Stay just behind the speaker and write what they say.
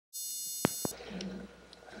I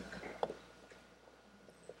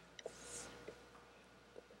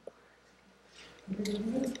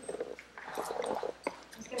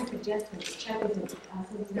was going to suggest that Chuck isn't, since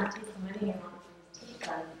he's not taking money along for his teeth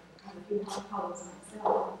done, I have a few health problems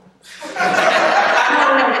myself.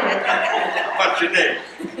 What's your name?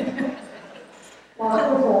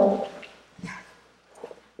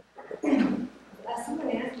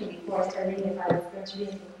 Someone asked me before I started reading if I was going to read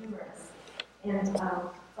anything humorous. And so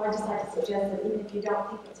I just like to suggest that even if you don't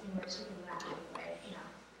think it's humorous, you can laugh anyway, you know,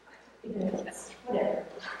 even if it's whatever.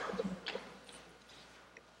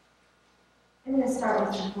 I'm going to start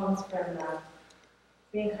with some poems from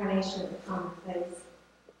Reincarnation of the Commonplace.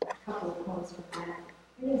 A couple of poems from that.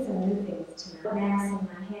 Reading some new things tonight. Mass in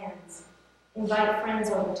my hands. Invite friends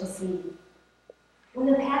over to see. When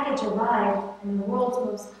the package arrived and the world's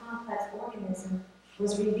most complex organism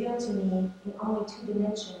was revealed to me in only 2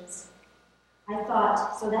 dimensions, I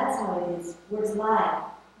thought, so that's how it is, words lie.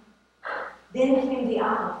 Then came the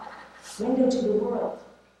eye, window to the world,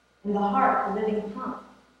 and the heart, the living pump.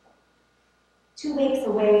 2 weeks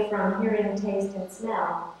away from hearing, taste, and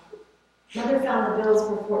smell, Mother found the bills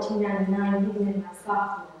for $14.99 hidden in my sock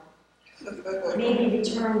drawer. Maybe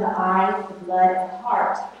return the eye, the blood, and the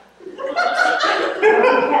heart. But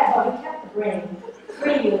we kept the brain.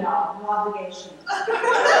 Free, you know, no obligation.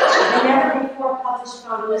 The never before published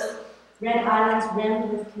photos, red islands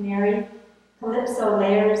rimmed with canary, calypso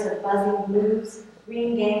layers of buzzing blues,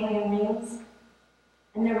 green ganglion rings,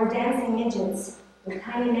 and there were dancing midgets with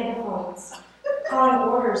tiny megaphones, calling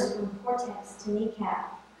orders from cortex to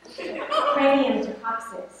kneecap, cranium to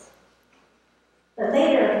coccyx. But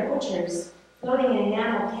later at the butcher's, floating in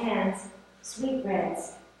enamel cans,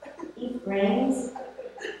 sweetbreads, eat grains,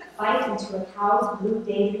 bite into a cow's blue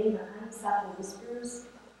daydream of honeysuckle whispers,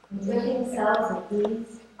 and dripping cells of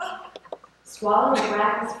bees, swallow the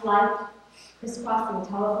bracken's flight, crisscrossing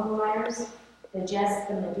telephone wires, digest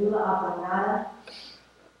the medulla oblongata.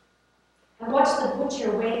 I watched the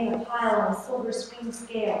butcher weighing the pile on a silver screen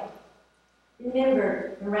scale,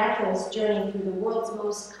 remembered miraculous journey through the world's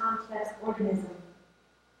most complex organism,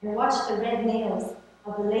 and watched the red nails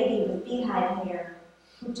of the lady with beehive hair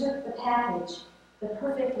who took the package, the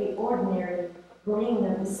perfectly ordinary green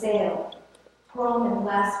of the sail, chrome and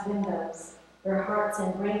glass windows, where hearts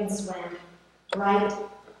and brains swam, bright,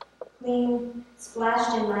 clean,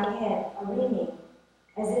 splashed in my head, a ringing,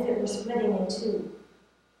 as if it were splitting in 2.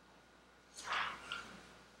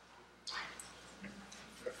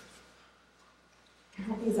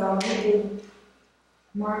 These are really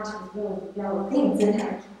marked with little yellow things in there. I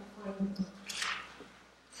can't find them.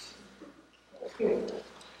 Here.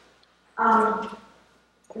 I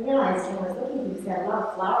realized when I was looking at these, got a lot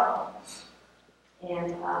of flower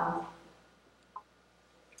poems.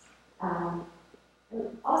 And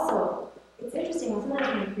also, it's interesting, sometimes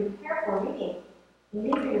when you prepare for reading, you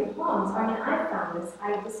read through your poems, I found this, I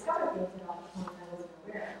discovered things about the poems I wasn't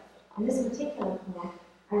aware of. In this particular poem,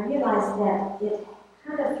 I realized that it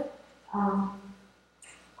kind of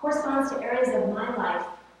corresponds to areas of my life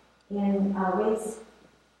in ways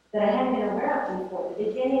that I hadn't been aware of before. The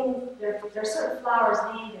beginning, there are certain flowers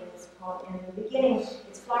named in this poem, and in the beginning,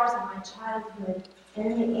 it's flowers of my childhood, and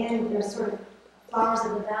in the end, there's sort of flowers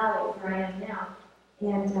of the valley where I am now.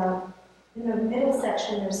 And in the middle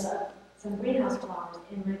section, there's some greenhouse flowers,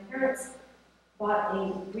 and my parents bought a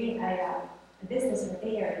business in the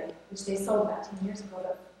Bay Area, which they sold about 10 years ago,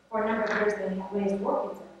 but for a number of years they had raised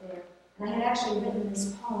orchids up there. And I had actually written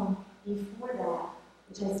this poem before that,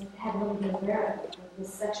 which I hadn't really been aware of, but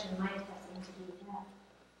this section might have something to do with that.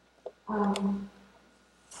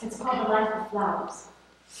 It's called The Life of Flowers.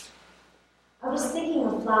 I was thinking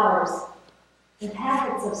of flowers and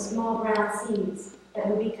packets of small brown seeds that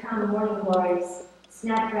would become morning glories,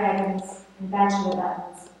 snapdragons, and bachelor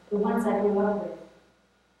buttons, the ones I grew up with.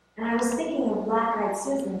 And I was thinking of black-eyed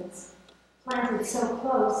Susans, planted so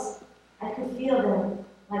close I could feel them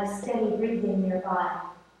like steady breathing nearby.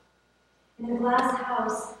 In the glass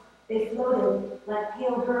house, they floated like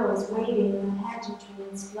pale girls waving in the pageantry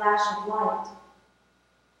and splash of light.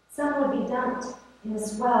 Some would be dumped in a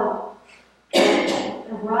swell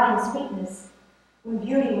of rotting sweetness when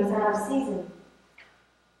beauty was out of season.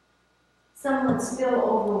 Some would spill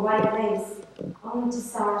over white lace, only to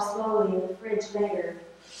sour slowly in the fridge later,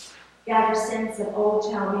 gather scents of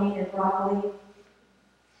old chow mein and broccoli.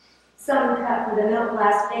 Some cut for the milk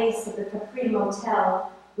glass vase of the Capri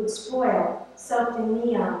Motel would spoil, soaked in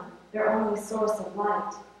neon, their only source of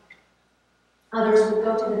light. Others would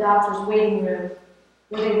go to the doctor's waiting room,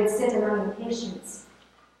 where they would sit among the patients,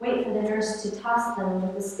 wait for the nurse to toss them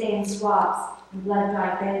with the stained swabs and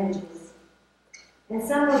blood-dry bandages. And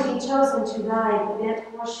some would be chosen to ride the bent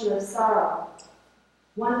horseshoe of sorrow.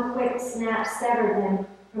 One quick snap severed them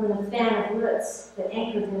from the fan of roots that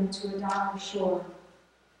anchored them to a darker shore.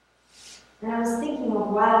 And I was thinking of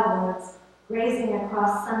wild ones grazing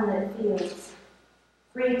across sunlit fields,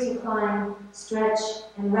 free to climb, stretch,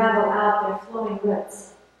 and ravel out their flowing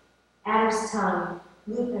roots. Adder's tongue,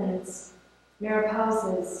 lupins,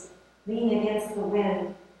 mariposas lean against the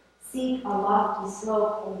wind, seek a lofty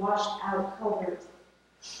slope or washed out covert.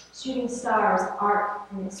 Shooting stars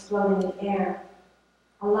arc and explode in the air,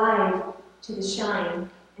 alive to the shine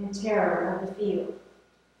and terror of the field.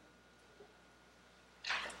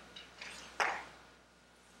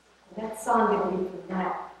 That song that we from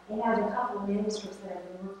that. I have a couple of manuscripts that I've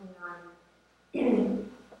been working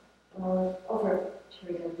on over a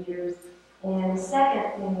period of years. And the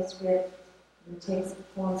second manuscript that takes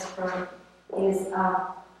poems from is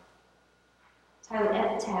titled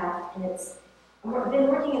Epitaph, and I've been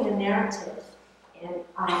working in the narrative, and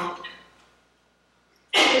I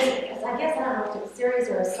guess I don't know if it's a series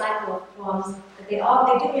or a cycle of poems, but they do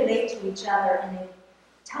relate to each other, and they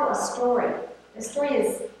tell a story. The story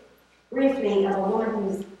is briefly of a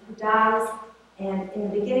woman who dies, and in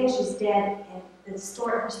the beginning she's dead, and her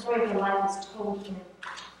story of her life is told in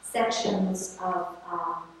sections of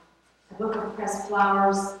a book of pressed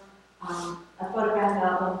flowers, a photograph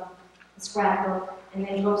album, a scrapbook, and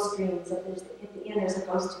then ghost dreams. At the end there's a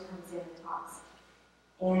ghost who comes in and talks.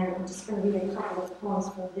 And I'm just going to read a couple of poems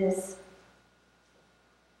from this.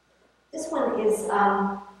 This one is,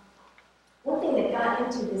 one thing that got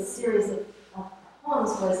into this series of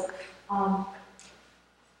poems was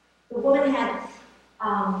the woman had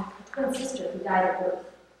a twin sister who died at birth.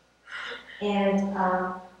 And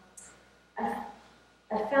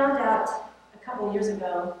I found out a couple of years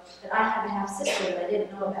ago that I have a half-sister that I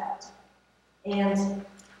didn't know about. And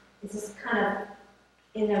this is kind of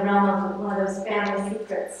in the realm of one of those family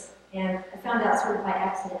secrets. And I found out sort of by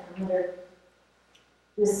accident. My mother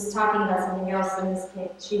was talking about something else,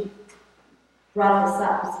 and she brought this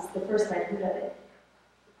up. This is the first I'd heard of it.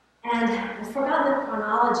 And I've forgotten the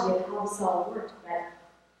chronology of how this all worked, but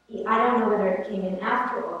I don't know whether it came in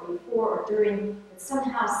after or before or during, but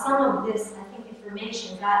somehow some of this, I think,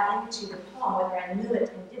 information got into the poem, whether I knew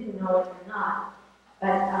it and didn't know it or not. But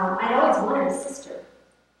I'd always wanted a sister.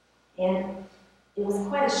 And it was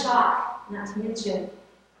quite a shock, not to mention,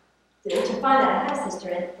 to find out I had a sister,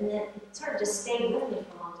 and then it sort of just stayed with me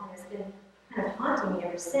for a long time. It's been kind of haunting me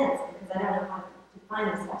ever since, because I don't know how to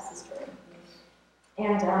define this half-sister.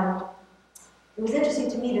 And it was interesting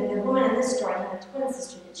to me that the woman in this story had a twin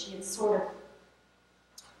sister that she had sort of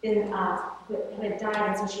been, who had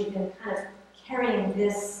died, and so she'd been kind of carrying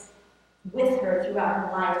this with her throughout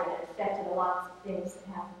her life, and it affected a lot of things that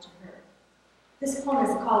happened to her. This poem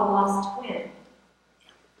is called Lost Twin.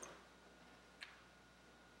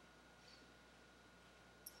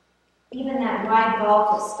 Even that wide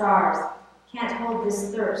vault of stars can't hold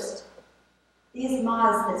this thirst. These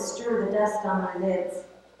moths that stir the dust on my lids,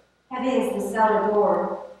 heavy as the cellar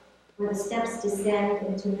door, where the steps descend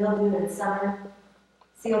into mildew and summer,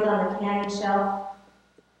 sealed on the canning shelf.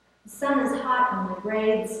 The sun is hot on my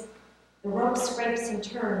braids, the rope scrapes and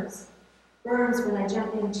turns, burns when I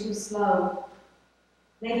jump in too slow.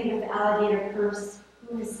 Lady with the alligator purse,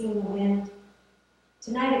 who has seen the wind?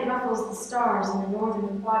 Tonight it ruffles the stars in the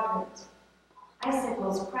northern quadrant.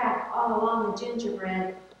 Icicles crack all along the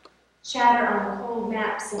gingerbread, shatter on the cold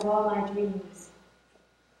maps of all my dreams.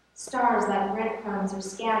 Stars like breadcrumbs are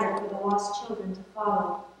scattered for the lost children to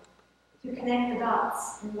follow, to connect the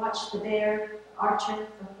dots and watch the bear, the archer,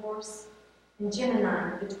 the horse, and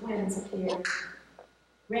Gemini, the twins, appear.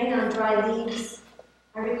 Rain on dry leaves,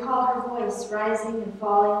 I recall her voice rising and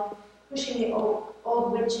falling, pushing the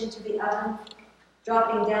old witch into the oven,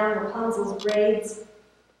 dropping down Rapunzel's braids.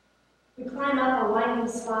 We climb up a winding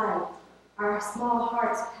slide, our small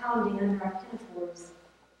hearts pounding under our pinafores.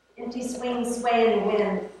 Empty swings sway in the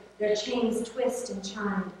wind, their chains twist and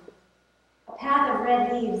chime. A path of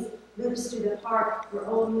red leaves loops through the park where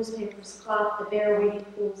old newspapers clout the bare-weighted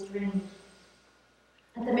fool's dream.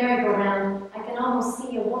 At the merry-go-round, I can almost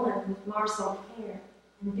see a woman with marcelled hair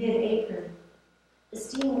and bib apron. The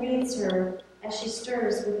steam wreathes her as she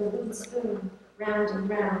stirs with a wooden spoon, round and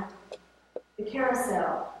round. The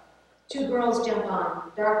carousel. 2 girls jump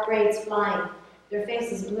on, dark braids flying, their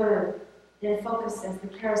faces blurred, then focus as the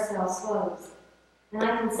carousel slows. And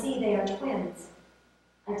I can see they are twins,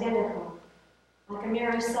 identical, like a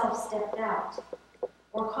mirror self stepped out,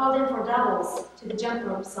 or called in for doubles to the jump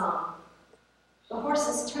rope song. The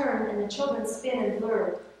horses turn and the children spin and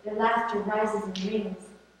blur, their laughter rises and rings,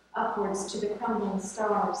 upwards to the crumbling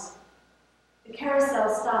stars. The carousel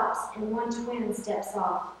stops and one twin steps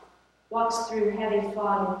off, walks through heavy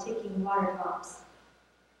fog and ticking water drops.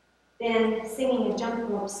 Then, singing a jump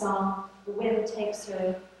rope song, the wind takes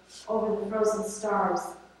her over the frozen stars,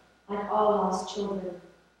 like all lost children,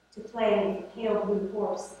 to play with the pale blue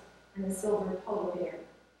horse and the silver polar bear.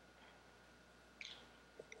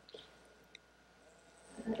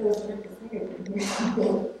 I thought there was a singer in here.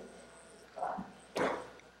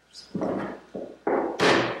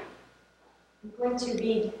 I'm going to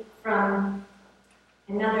read from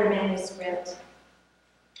another manuscript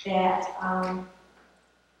that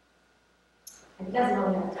it doesn't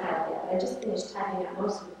really have a title yet. I just finished typing out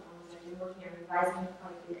most of the poems. I've been working on revising them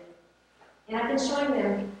quite a bit. And I've been showing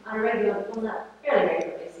them on a regular, well, not fairly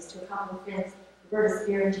regular basis to a couple of friends, Roberta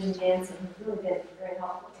Spear and Jean Jansen, who've really been very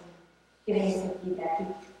helpful in giving me some feedback. We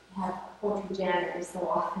have a poetry jam every so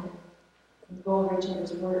often and go over each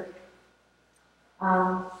other's work.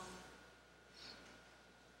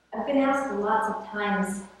 I've been asked lots of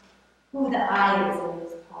times who the I is in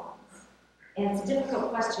these poems. And it's a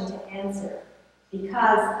difficult question to answer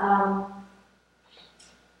because I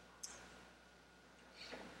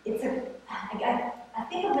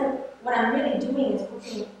think of it, what I'm really doing is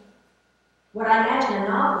working what I imagine a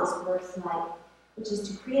novelist works like, which is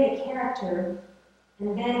to create a character,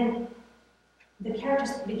 and then the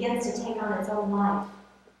character begins to take on its own life.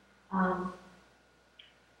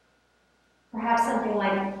 Perhaps something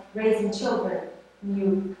like raising children.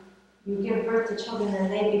 You give birth to children,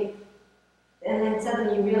 and then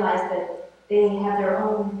suddenly you realize that they have their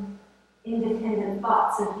own independent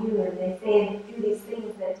thoughts of you, and they do these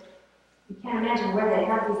things that you can't imagine where they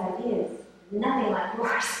have these ideas. Nothing like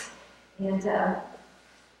yours. And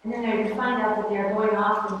then you find out that they're going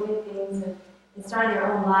off and doing things and starting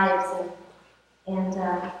their own lives. And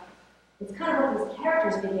it's kind of what these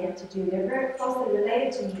characters began to do. They're very closely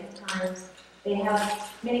related to me at times. They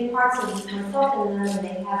have many parts of myself in them, and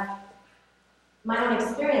they have my own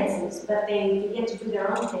experiences, but they begin to do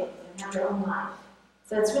their own things and have their own life.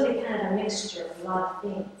 So it's really kind of a mixture of a lot of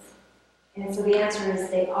things. And so the answer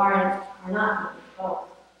is they are and are not both.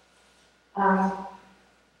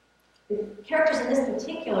 The characters in this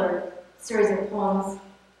particular series of poems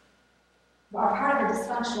are part of a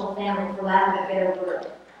dysfunctional family, for lack of a better word.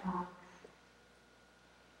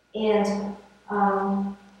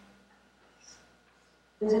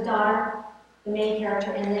 There's a daughter, the main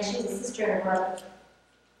character, and then she's a sister and a brother.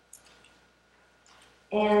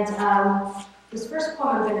 And this first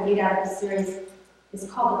poem I'm going to read out of the series is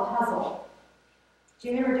called The Puzzle. Do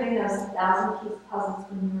you remember doing those 1,000-piece puzzles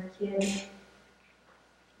when you were a kid?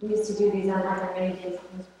 We used to do these on our rainy days. We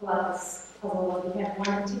used to pull out this puzzle. We had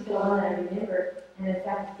one particular one that I remember, and in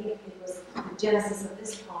fact, I think it was the genesis of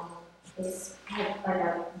this poem. It had like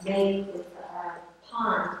a lake with a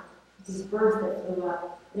pond, these birds that flew up,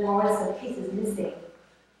 and there were always some pieces missing.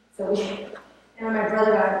 So my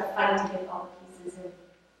brother and I would fight to get all the pieces,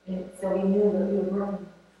 and so we knew that we would work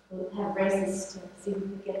and have races to see who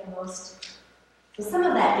could get the most. So some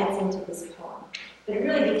of that gets into this poem, but it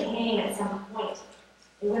really became, at some point,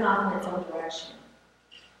 it went off in its own direction.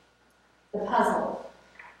 The Puzzle.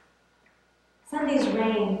 Sunday's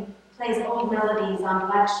rain plays old melodies on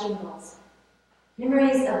black shingles.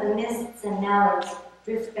 Memories of the mists and mallards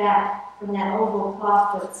drift back from that oval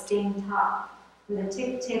clawfoot stained top, where the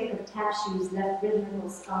tick-tick of tap shoes left rhythmical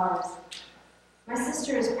scars. My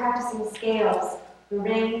sister is practicing scales, the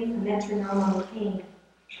rain, a metronome on the cane.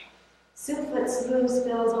 Soup-foot smooth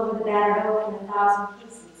spills over the battered oak in 1,000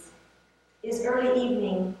 pieces. It is early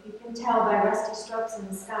evening, you can tell by rusty strokes in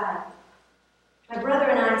the sky. My brother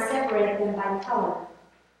and I separate them by color,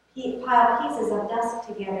 pile pieces of dusk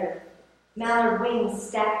together, mallard wings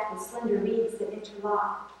stacked with slender reeds that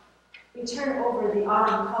interlock. We turn over the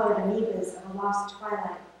autumn-colored amoebas of a lost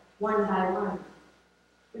twilight, one by one.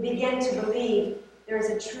 We begin to believe there is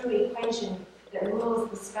a true equation that rules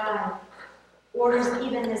the sky, orders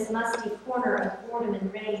even this musty corner of boredom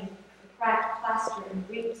and rain, the cracked plaster and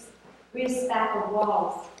grease-spackled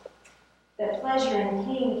walls, that pleasure and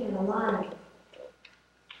pain can align,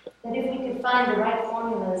 that if we could find the right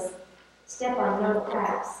formulas, step on no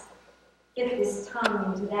cracks, get this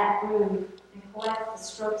tongue into that groove, and collect the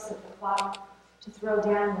strokes of the clock to throw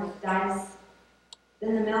down like dice,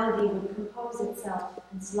 then the melody would compose itself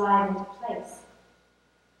and slide into place.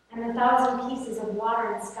 And 1,000 pieces of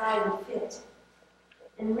water and sky would fit,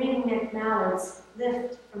 and ring-necked mallards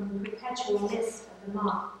lift from the perpetual mist of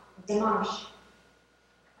the marsh.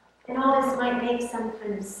 And all this might make some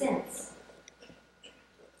kind of sense.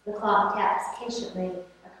 The clock taps patiently,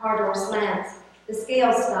 a car door slants, the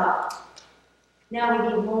scales stop. Now we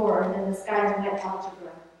need more than the sky's wet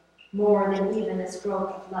algebra. more than even a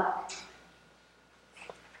stroke of luck.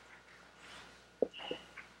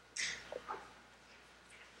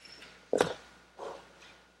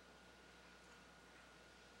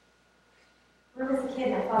 When I was a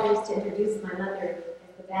kid, my father used to introduce my mother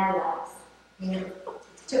as the bad lass.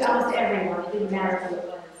 To almost everyone, it didn't matter who it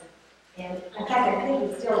was. And in fact, I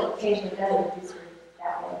think he still occasionally does introduce her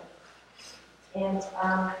that way. And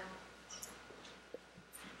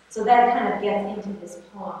so that kind of gets into this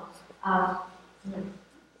poem. I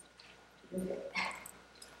was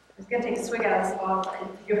going to take a swig out of this bottle and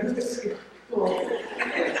go to the school.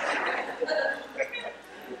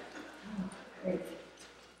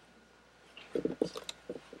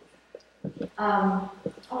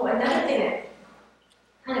 Another thing that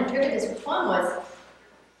kind of triggered this poem was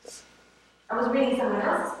I was reading someone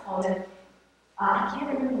else's poem, and I can't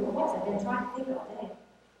remember who it was. I've been trying to think all day.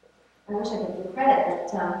 I wish I could give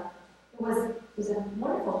credit, but it was a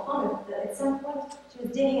wonderful poem. At some point, she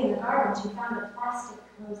was digging in the garden. She found a plastic,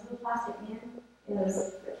 those little plastic men, those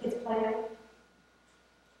kids play with,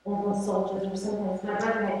 and little soldiers or something. My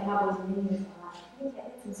brother had cowboys and Indians a lot. I think I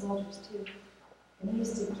had some soldiers too. And he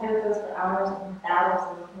used to play with those for hours and battles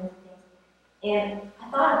and all kinds of things. And I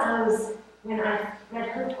thought of those when I read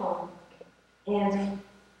her poem. And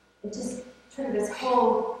it just triggered this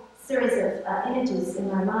whole series of images in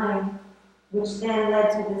my mind, which then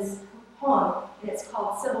led to this poem, and it's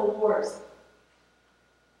called Civil Wars.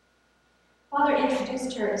 Father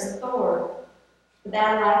introduced her as Thor, the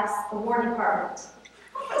battle axe, the War Department.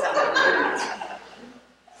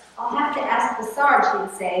 I'll have to ask the Sarge,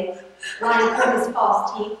 he'd say, lying through his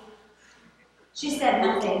false teeth. She said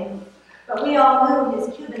nothing, but we all knew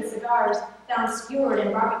his Cuban cigars, found skewered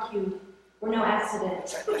and barbecued, were no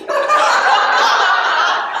accident.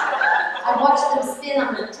 I watched them spin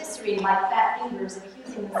on the rotisserie like fat fingers,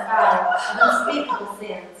 accusing the sky of unspeakable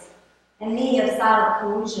sins, and me of silent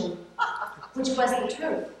collusion, which was the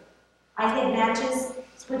truth. I hid matches,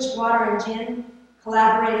 switched water and gin,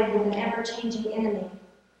 collaborated with an ever-changing enemy.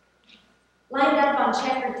 Lined up on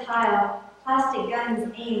checkered tile, plastic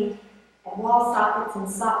guns aimed at wall sockets and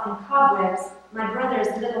cobwebs, my brother's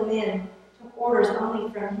little men took orders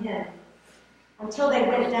only from him, until they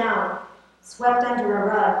went down, swept under a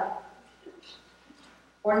rug,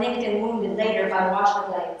 or nicked and wounded later by washer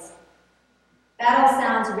blades. Battle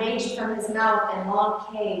sounds raged from his mouth in long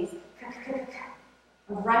K's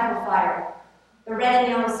of rifle fire. The red and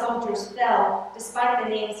yellow soldiers fell, despite the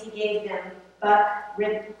names he gave them, Buck,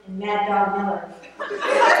 Rip, and Mad Dog Miller.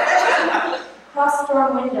 Across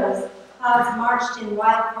storm windows, clouds marched in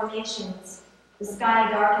wild formations. The sky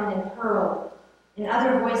darkened in pearl, and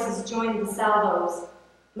other voices joined the salvos,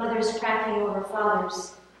 mothers cracking over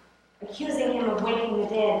fathers, accusing him of waking the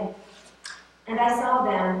dead. And I saw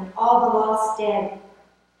them, all the lost dead,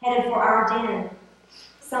 headed for our den,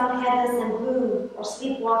 some headless and blue, or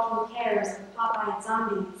sleepwalking pairs of pop-eyed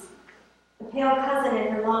zombies. The pale cousin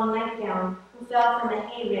in her long nightgown, who fell from a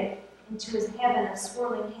hayrick into his heaven of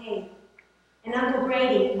swirling hay. And Uncle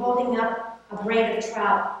Grady holding up a braid of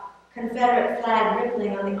trout, Confederate flag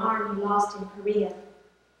rippling on the arm he lost in Korea.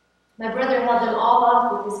 My brother held them all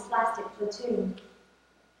off with his plastic platoon.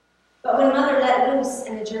 But when Mother let loose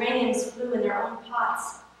and the geraniums flew in their own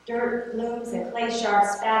pots, dirt, blooms, and clay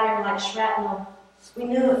shards spattering like shrapnel, we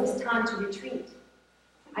knew it was time to retreat.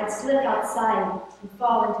 I'd slip outside and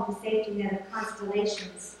fall into the safety net of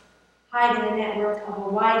constellations, hide in the network of a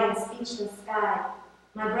wide and speechless sky,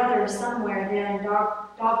 my brother somewhere there in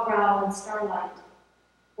dark dog growl and starlight,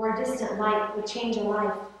 where a distant light would change a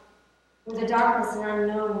life, where the darkness and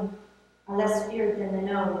unknown are less feared than the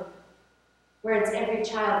known, where it's every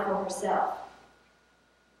child for herself.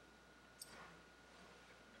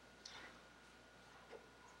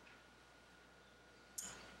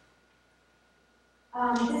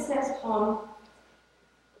 This next poem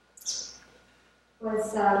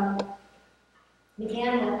was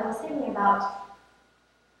began with, I was thinking about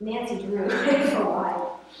Nancy Drew for a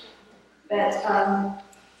while, but I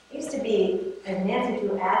used to be a Nancy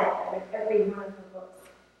Drew addict. I read every one of her books.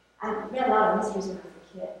 I read a lot of mysteries when I was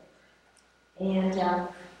a kid. And a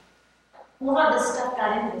lot of this stuff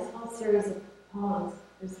got into this whole series of poems.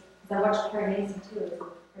 Because I watched Perry Mason too, as a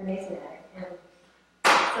Perry Mason addict.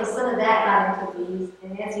 And so some of that got into these,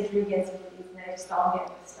 and Nancy Drew gets into these, and I just all get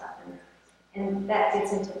into stuff. And that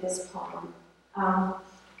gets into this poem.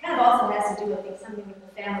 Kind of also has to do, I think, something with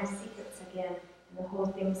the family secrets again, and the whole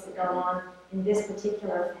things that go on in this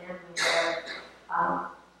particular family, where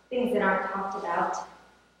things that aren't talked about.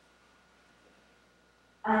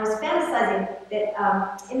 I was fantasizing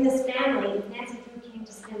that in this family, if Nancy Drew came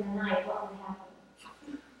to spend the night, what would happen?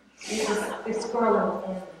 And this girl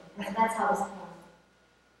in the family. And that's how this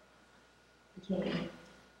poem became.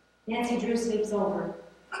 Nancy Drew sleeps over.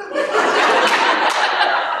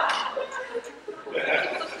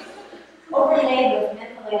 Overlaid with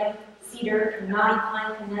mentholatum, cedar, and knotty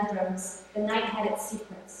pine conundrums, the night had its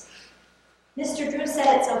secrets. Mr. Drew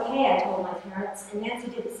said it's okay, I told my parents, and Nancy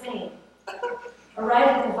did the same.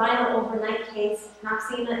 Arrived with a vinyl overnight case,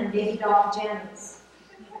 Noxema, and baby doll pajamas.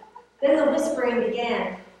 Then the whispering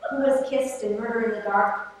began. Who was kissed and murder in the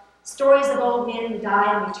dark, stories of old men who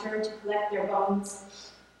died and returned to collect their bones.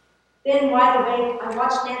 Then, wide awake, I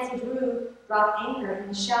watched Nancy Drew drop anchor in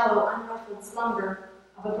the shallow, unruffled slumber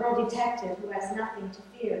of a girl detective who has nothing to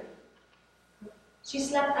fear. She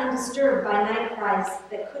slept undisturbed by night cries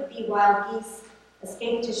that could be wild geese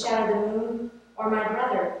escaped to shadow the moon, or my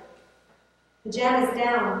brother. Pajamas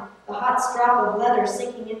down, the hot strap of leather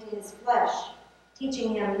sinking into his flesh,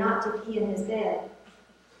 teaching him not to pee in his bed.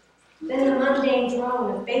 Then the mundane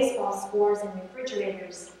drone of baseball scores and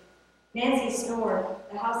refrigerators. Nancy snored,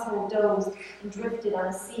 the household dozed and drifted on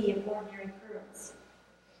a sea of ordinary currents.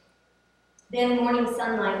 Then morning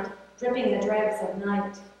sunlight, dripping the dregs of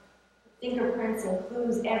night. Fingerprints and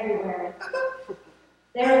clues everywhere.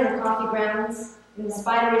 There in the coffee grounds, in the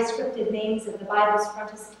spidery scripted names of the Bible's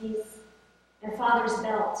frontispiece, and Father's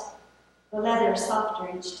belt, the leather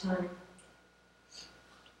softer each time.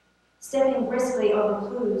 Stepping briskly over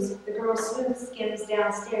clues, the girl smooth skims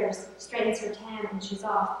downstairs, straightens her tam, and she's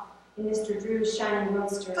off in Mr. Drew's shiny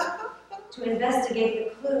roadster to investigate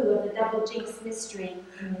the clue of the double jinx mystery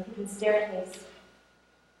in the hidden staircase.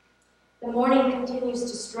 The morning continues to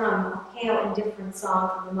strum a pale, indifferent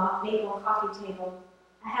song on the maple coffee table,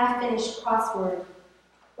 a half-finished crossword.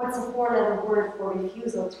 What's a four-letter word for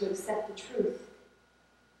refusal to accept the truth?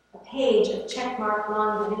 A page of checkmark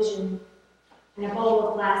long division, and a bowl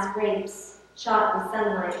of glass grapes, shot with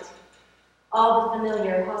sunlight, all the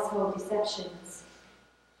familiar household deceptions.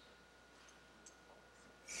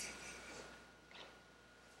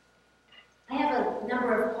 I have a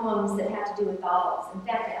number of poems that have to do with dolls. In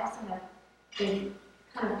fact, I also have been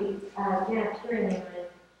kind of began appearing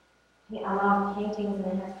in a lot of paintings,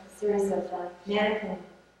 and I have a series of mannequin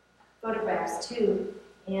photographs too.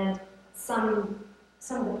 And some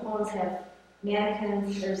of the poems have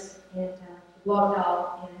mannequins, and blow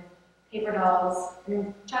doll, and paper dolls,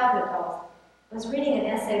 and childhood dolls. I was reading an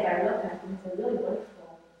essay by Luca, who's a really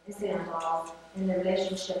wonderful essay on dolls and their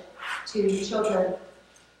relationship to children.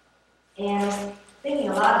 And I was thinking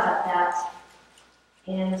a lot about that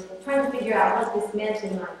and trying to figure out what this meant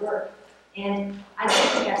in my work. And I don't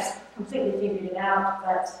think I've completely figured it out,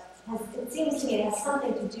 but it seems to me it has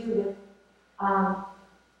something to do with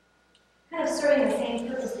kind of serving the same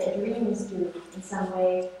purpose that dreams do in some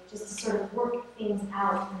way, just to sort of work things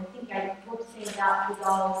out. And I think I worked things out through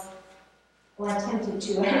dolls, or attempted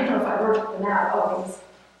to. I don't know if I worked them out always.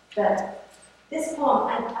 But this poem,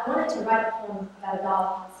 I wanted to write a poem about a doll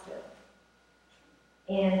hospital.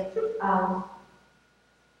 And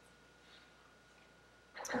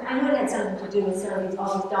I knew it had something to do with sort of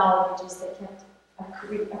all these doll images that kept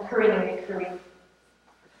occurring and recurring.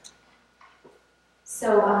 So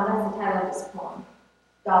that's the title of this poem,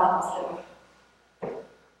 Doll Hospital.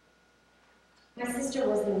 My sister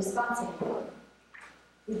was the responsible one.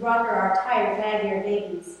 We brought her our tired, bag-eared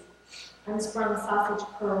babies, unsprung sausage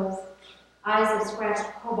curls, eyes of scratched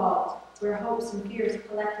cobalt, where hopes and fears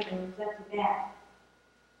collected and reflected back.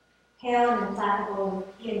 Pale and implacable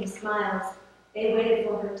with peony smiles, they waited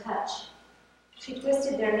for her touch. She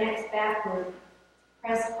twisted their necks backward,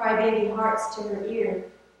 pressed crybaby hearts to her ear.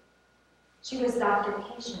 She was Dr.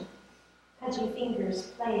 Patient, pudgy fingers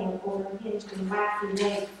playing over hinged and waxy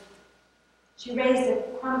legs. She raised a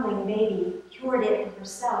crumbling baby, cured it in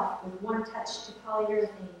herself with one touch to polyurethane.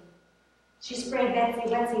 She sprayed Betsy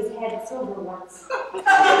Wetsy's head silver once,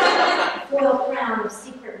 a foil crown of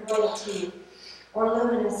secret royalty, or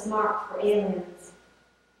luminous mark for aliens.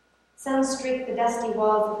 Sun streaked the dusty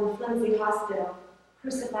walls of her flimsy hospital,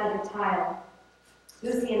 crucified the tile.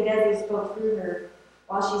 Lucy and Desi spoke through her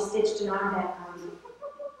while she stitched an arm back on me.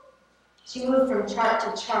 She moved from chart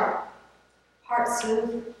to chart, heart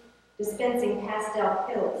smooth, dispensing pastel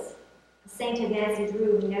pills, a sainted Nancy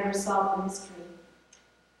Drew who never solved the mystery.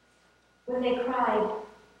 When they cried,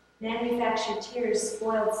 manufactured tears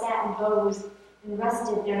spoiled satin bows and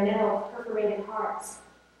rusted their metal perforated hearts.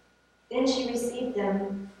 Then she received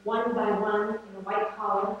them one by one in a white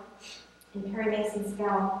collar and Perry Mason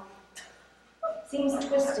scowl. Seams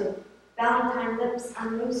twisted, Valentine lips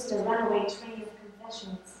unloosed a runaway train of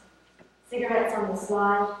confessions. Cigarettes on the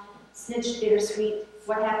slide, snitched bittersweet,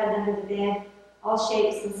 what happened under the bed, all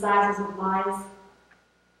shapes and sizes of lies.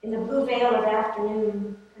 In the blue veil of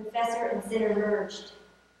afternoon, confessor and sinner merged.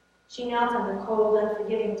 She knelt on the cold,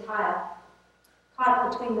 unforgiving tile,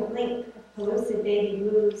 caught between the blink of pellucid baby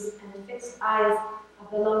blues and the fixed eyes of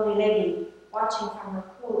the lonely lady, watching from her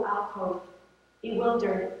cool alcove,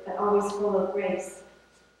 bewildered but always full of grace.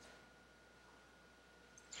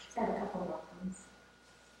 Let's have a couple more ones.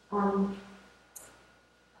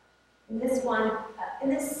 In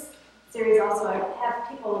this series also, I have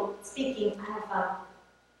people speaking. I have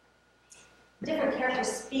different characters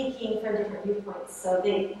speaking from different viewpoints, so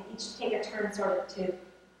they each take a turn sort of to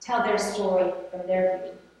tell their story from their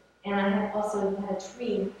view. And I have also had a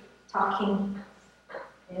tree talking,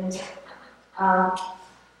 and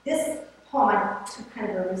this poem I took kind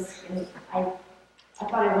of a risk, and I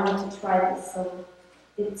thought I wanted to try this. So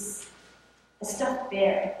it's a stuffed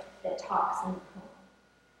bear that talks in the poem,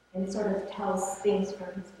 and it sort of tells things from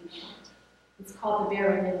his viewpoint. It's called The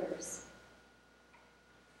Bear Remembers.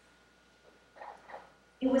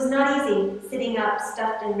 It was not easy, sitting up,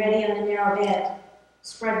 stuffed and ready on a narrow bed,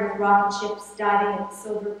 spread with rocket ships diving at the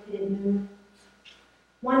silver-pitted moon.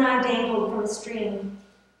 One eye dangled from a string,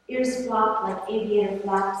 ears flopped like aviator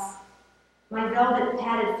flaps. My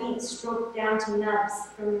velvet-padded feet stroked down to nubs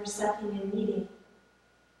from your sucking and kneading.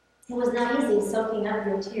 It was not easy, soaking up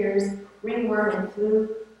your tears, ringworm and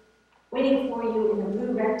flu, waiting for you in the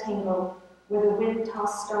blue rectangle where the wind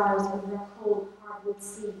tossed stars over a cold hardwood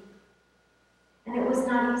sea. And it was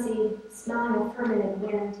not easy, smelling a fermented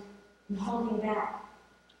wind and holding back,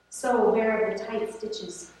 so aware of the tight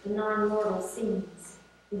stitches, the non-mortal seams,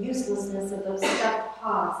 the uselessness of those stuffed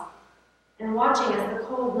paws, and watching as the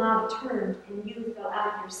cold knob turned and you fell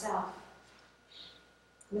out yourself.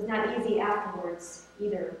 It was not easy afterwards,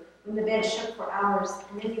 either, when the bed shook for hours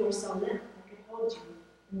and then you were so limp I could hold you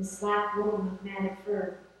in the slack womb of matted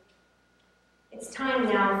fur. It's time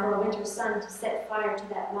now for a winter sun to set fire to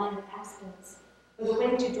that line of aspens, for the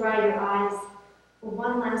wind to dry your eyes, for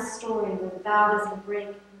one last story where the bough doesn't break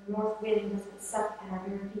and the north wind doesn't suck at our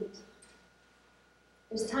bare feet.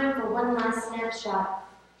 There's time for one last snapshot,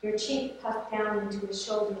 your cheek puffed down into a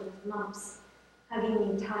shoulder with mumps,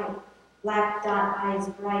 hugging me tight, black dot eyes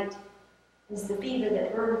bright, as the fever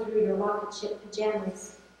that burned through your rocket ship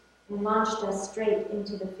pajamas and launched us straight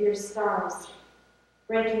into the fierce stars,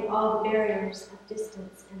 breaking all the barriers of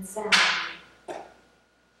distance and sound.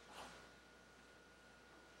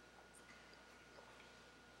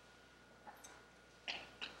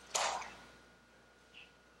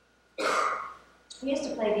 We used to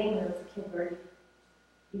play a game when I was a kid where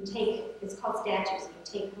you take, it's called statues, you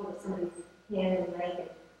take hold of somebody's hand and leg and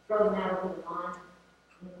throw them out over the lawn.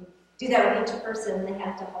 And you do that with each person, and they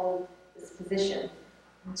have to hold this position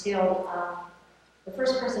until the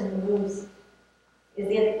first person who moves is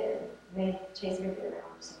the other kid. And they chase everybody around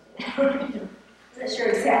or something. I'm not sure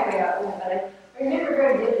exactly how it went, but I remember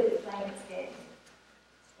very vividly playing this game.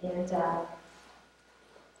 And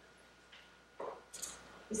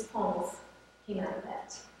these poems came out of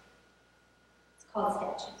that. It's called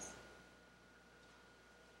Statues.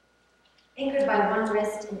 Anchored by one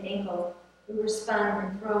wrist and ankle, we were spun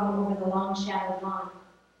and thrown over the long-shadowed lawn.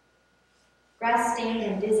 Grass-stained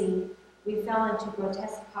and dizzy, we fell into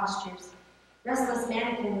grotesque postures, restless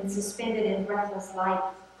mannequins suspended in breathless light,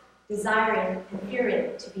 desiring and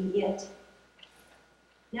fearing to be it.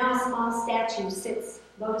 Now a small statue sits,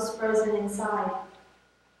 lotus frozen inside,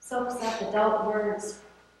 soaks up adult words,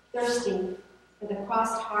 thirsty for the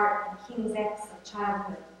crossed heart and King's X of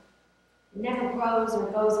childhood. It never grows or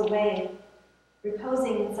goes away,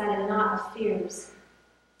 reposing inside a knot of fears.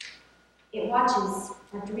 It watches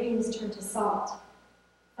our dreams turn to salt,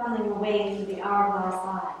 funneling away through the hourglass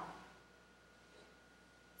eye.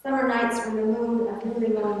 Summer nights when the moon of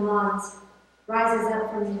newly mown lawns rises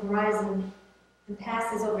up from the horizon and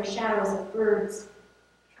passes over shadows of birds.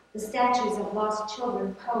 The statues of lost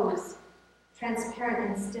children pose,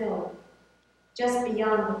 transparent and still, just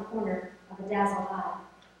beyond the corner of a dazzled eye.